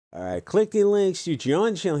All right, click the links to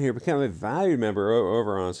join the channel here, become a valued member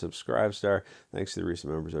over on Subscribestar. Thanks to the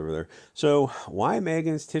recent members over there. So, why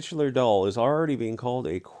M3GAN's titular doll is already being called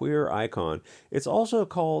a queer icon. It's also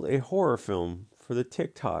called a horror film for the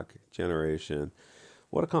TikTok generation.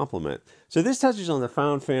 What a compliment. So this touches on the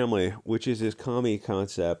found family, which is this commie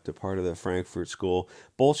concept, a part of the Frankfurt School,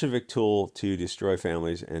 Bolshevik tool to destroy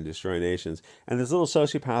families and destroy nations. And this little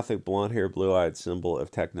sociopathic, blonde-haired, blue-eyed symbol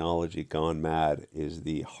of technology gone mad is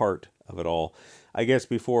the heart of it all. I guess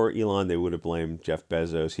before Elon, they would have blamed Jeff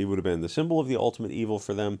Bezos. He would have been the symbol of the ultimate evil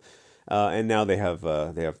for them. And now they have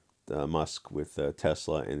Musk with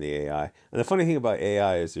Tesla and the AI. And the funny thing about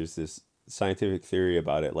AI is there's this scientific theory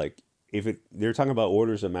about it, like, they're talking about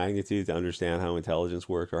orders of magnitude to understand how intelligence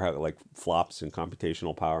works, or how like flops and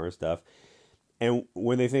computational power and stuff. And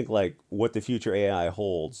when they think like what the future AI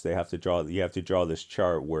holds, you have to draw this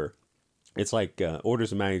chart where it's like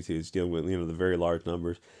orders of magnitudes dealing with the very large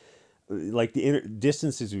numbers. Like the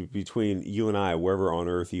distances between you and I, wherever on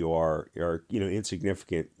Earth you are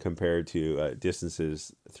insignificant compared to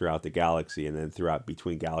distances throughout the galaxy, and then throughout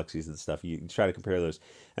between galaxies and stuff. You try to compare those,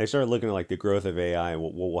 and I started looking at like the growth of AI and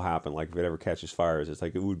what will happen. Like if it ever catches fires, it's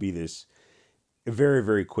like it would be this very,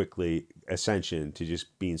 very quickly ascension to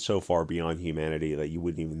just being so far beyond humanity that you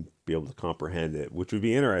wouldn't even be able to comprehend it, which would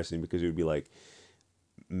be interesting because it would be like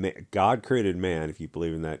God created man, if you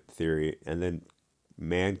believe in that theory, and then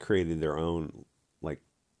man created their own, like,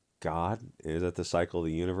 God. Is that the cycle of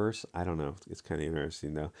the universe? I don't know. It's kind of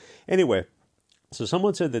interesting though. Anyway, so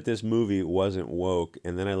someone said that this movie wasn't woke,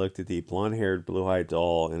 and then I looked at the blonde-haired, blue-eyed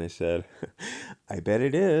doll, and I said, I bet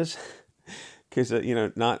it is. Because,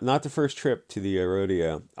 not the first trip to the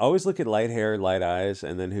rodeo. Always look at light hair, light eyes,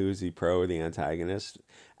 and then who's the pro or the antagonist.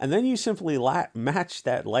 And then you simply match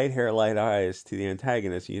that light hair, light eyes to the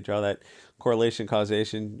antagonist. You draw that correlation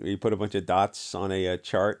causation. You put a bunch of dots on a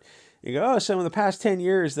chart. You go, oh, so in the past 10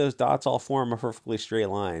 years, those dots all form a perfectly straight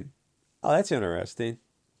line. Oh, that's interesting.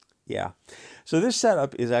 Yeah. So this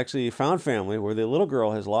setup is actually a found family where the little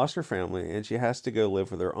girl has lost her family and she has to go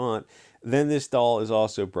live with her aunt. Then this doll is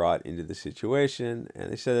also brought into the situation,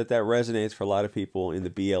 and they said that that resonates for a lot of people in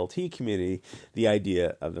the BLT community, the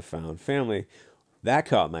idea of the found family. That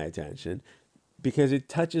caught my attention because it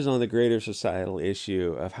touches on the greater societal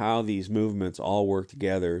issue of how these movements all work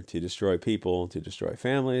together to destroy people, to destroy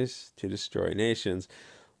families, to destroy nations.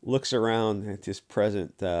 Looks around at this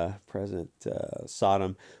present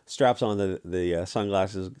Sodom, straps on the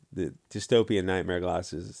sunglasses, the dystopian nightmare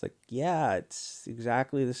glasses. It's like, yeah, it's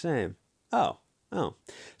exactly the same. Oh.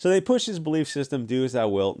 So they push his belief system, do as thou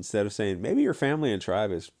wilt, instead of saying, maybe your family and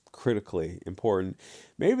tribe is critically important.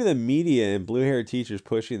 Maybe the media and blue-haired teachers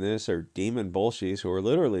pushing this are demon bullshies who are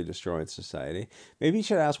literally destroying society. Maybe you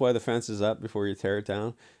should ask why the fence is up before you tear it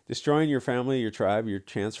down. Destroying your family, your tribe, your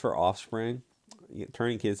chance for offspring,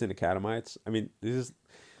 turning kids into catamites. I mean, this is,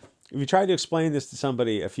 if you tried to explain this to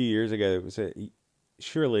somebody a few years ago, it would say,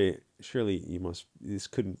 surely you must, this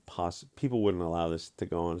couldn't possibly, people wouldn't allow this to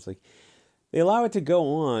go on. It's like, they allow it to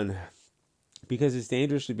go on because it's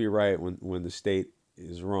dangerous to be right when the state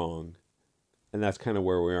is wrong. And that's kind of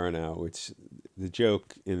where we are now. It's the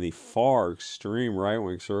joke in the far extreme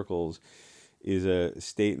right-wing circles is a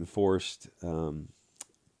state-enforced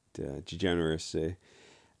degeneracy.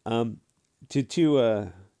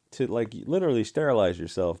 To like literally sterilize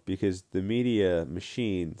yourself because the media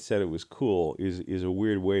machine said it was cool is a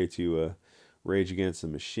weird way to rage against the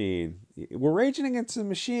machine. We're raging against the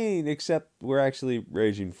machine, except we're actually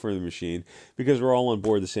raging for the machine because we're all on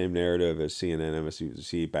board the same narrative as CNN,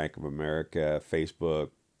 MSNBC, Bank of America,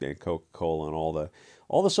 Facebook, and Coca-Cola, and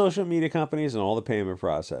all the social media companies and all the payment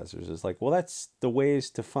processors. It's like, well, that's the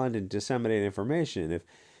ways to fund and disseminate information.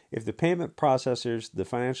 If the payment processors, the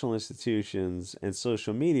financial institutions, and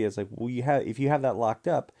social media, it's like, well, if you have that locked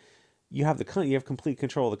up, you have complete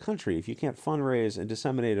control of the country. If you can't fundraise and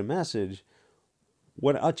disseminate a message,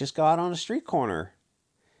 just go out on a street corner.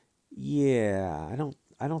 Yeah,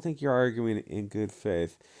 I don't think you're arguing in good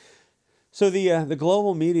faith. So the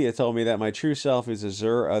global media told me that my true self is a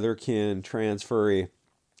Zer, otherkin, trans furry,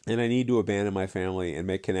 and I need to abandon my family and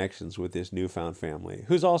make connections with this newfound family,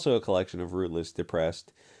 who's also a collection of rootless,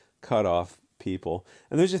 depressed, cut off people.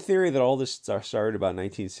 And there's a theory that all this started about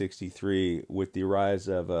 1963 with the rise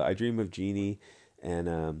of I Dream of Jeannie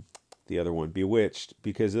and the other one, Bewitched,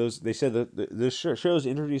 because they said that those shows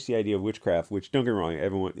introduced the idea of witchcraft, which, don't get me wrong,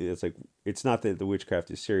 it's not that the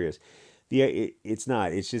witchcraft is serious. It's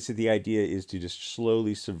not. It's just that the idea is to just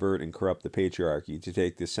slowly subvert and corrupt the patriarchy, to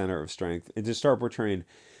take the center of strength and to start portraying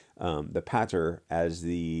the pater as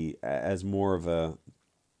more of a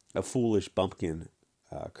foolish bumpkin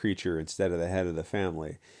creature instead of the head of the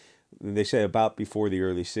family. They say about before the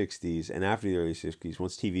early 60s and after the early 60s,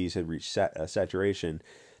 once TVs had reached saturation,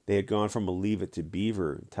 they had gone from a leave it to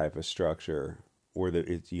beaver type of structure where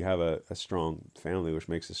you have a strong family, which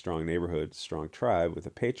makes a strong neighborhood, strong tribe with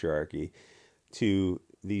a patriarchy, to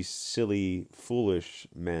these silly, foolish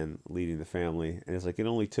men leading the family. And it's like it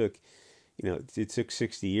only took, it took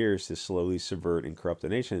 60 years to slowly subvert and corrupt the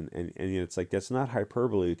nation. And it's like that's not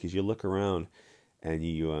hyperbole because you look around and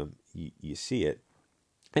you see it.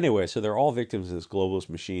 Anyway, so they're all victims of this globalist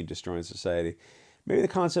machine destroying society. Maybe the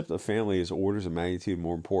concept of family is orders of magnitude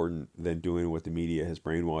more important than doing what the media has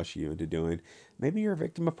brainwashed you into doing. Maybe you're a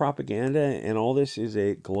victim of propaganda and all this is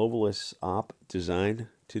a globalist op designed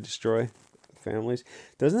to destroy families.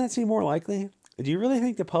 Doesn't that seem more likely? Do you really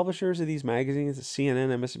think the publishers of these magazines,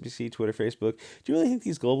 CNN, MSNBC, Twitter, Facebook, do you really think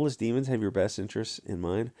these globalist demons have your best interests in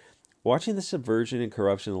mind? Watching the subversion and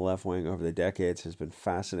corruption of the left wing over the decades has been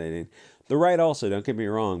fascinating. The right also, don't get me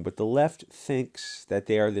wrong, but the left thinks that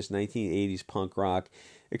they are this 1980s punk rock,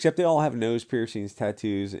 except they all have nose piercings,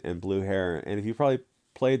 tattoos, and blue hair. And if you probably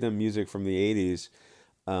played them music from the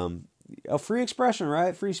 80s, free expression,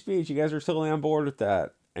 right? Free speech. You guys are totally on board with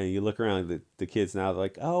that. And you look around, the kids now, they're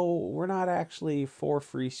like, oh, we're not actually for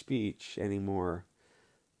free speech anymore.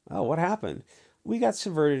 Oh, what happened? We got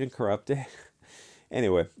subverted and corrupted.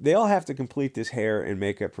 Anyway, they all have to complete this hair and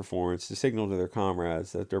makeup performance to signal to their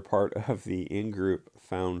comrades that they're part of the in-group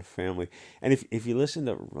found family. And if you listen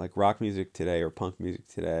to like rock music today or punk music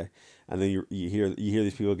today, and then you hear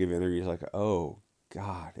these people give interviews like, oh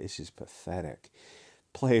God, this is pathetic.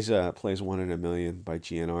 Plays 1 in a Million by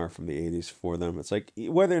GNR from the 80s for them. It's like,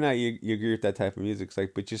 whether or not you agree with that type of music, it's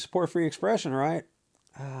like, but you support free expression, right?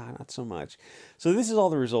 Not so much. So this is all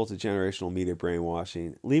the result of generational media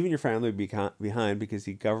brainwashing, leaving your family behind because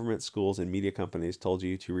the government, schools, and media companies told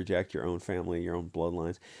you to reject your own family, your own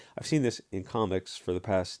bloodlines. I've seen this in comics for the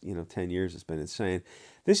past 10 years. It's been insane.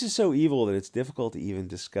 This is so evil that it's difficult to even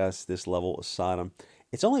discuss this level of Sodom.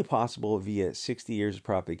 It's only possible via 60 years of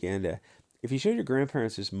propaganda. If you showed your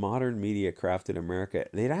grandparents this modern media crafted America,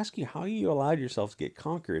 they'd ask you how you allowed yourself to get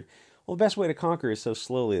conquered. Well, the best way to conquer is so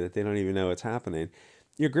slowly that they don't even know it's happening.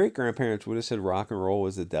 Your great-grandparents would have said rock and roll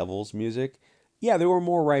was the devil's music. Yeah, they were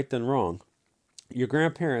more right than wrong. Your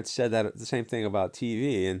grandparents said that the same thing about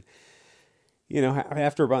TV, and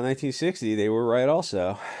after about 1960, they were right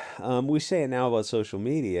also. We say it now about social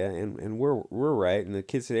media, and we're right, and the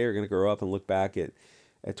kids today are going to grow up and look back at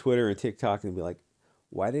Twitter and TikTok and be like,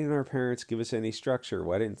 why didn't our parents give us any structure?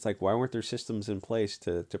 Why weren't there systems in place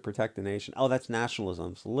to protect the nation? Oh, that's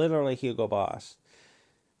nationalism. It's literally Hugo Boss.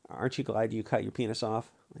 Aren't you glad you cut your penis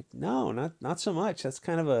off? Like, no, not so much. That's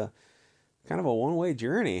kind of a one-way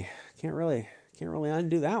journey. Can't really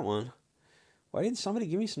undo that one. Why didn't somebody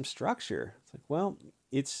give me some structure? It's like, well,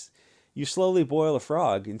 you slowly boil a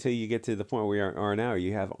frog until you get to the point where we are now.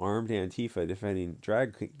 You have armed Antifa defending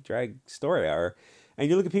drag story hour, and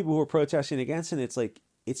you look at people who are protesting against it. And it's like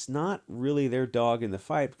it's not really their dog in the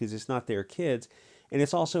fight because it's not their kids, and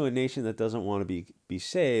it's also a nation that doesn't want to be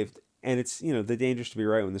saved. And it's, the dangerous to be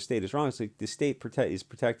right when the state is wrong. It's like the state is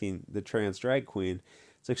protecting the trans drag queen.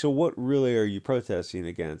 It's like, so what really are you protesting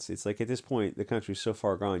against? It's like at this point, the country's so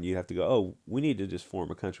far gone, you have to go, oh, we need to just form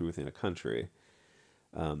a country within a country.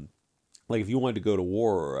 Like if you wanted to go to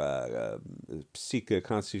war or seek a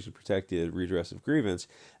constitution-protected redress of grievance,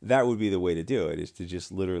 that would be the way to do it, is to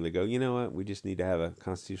just literally go, you know what, we just need to have a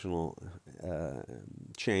constitutional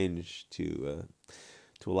change to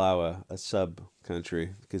allow a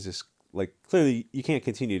sub-country, because this, like, clearly you can't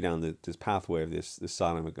continue down this pathway of this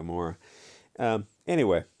Sodom and Gomorrah.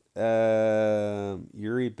 Anyway,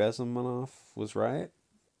 Yuri Bezmenov was right.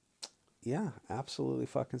 Yeah, absolutely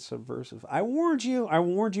fucking subversive. I warned you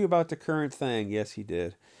about the current thing. Yes, he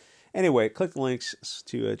did. Anyway, click the links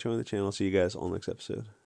to join the channel. See you guys on the next episode.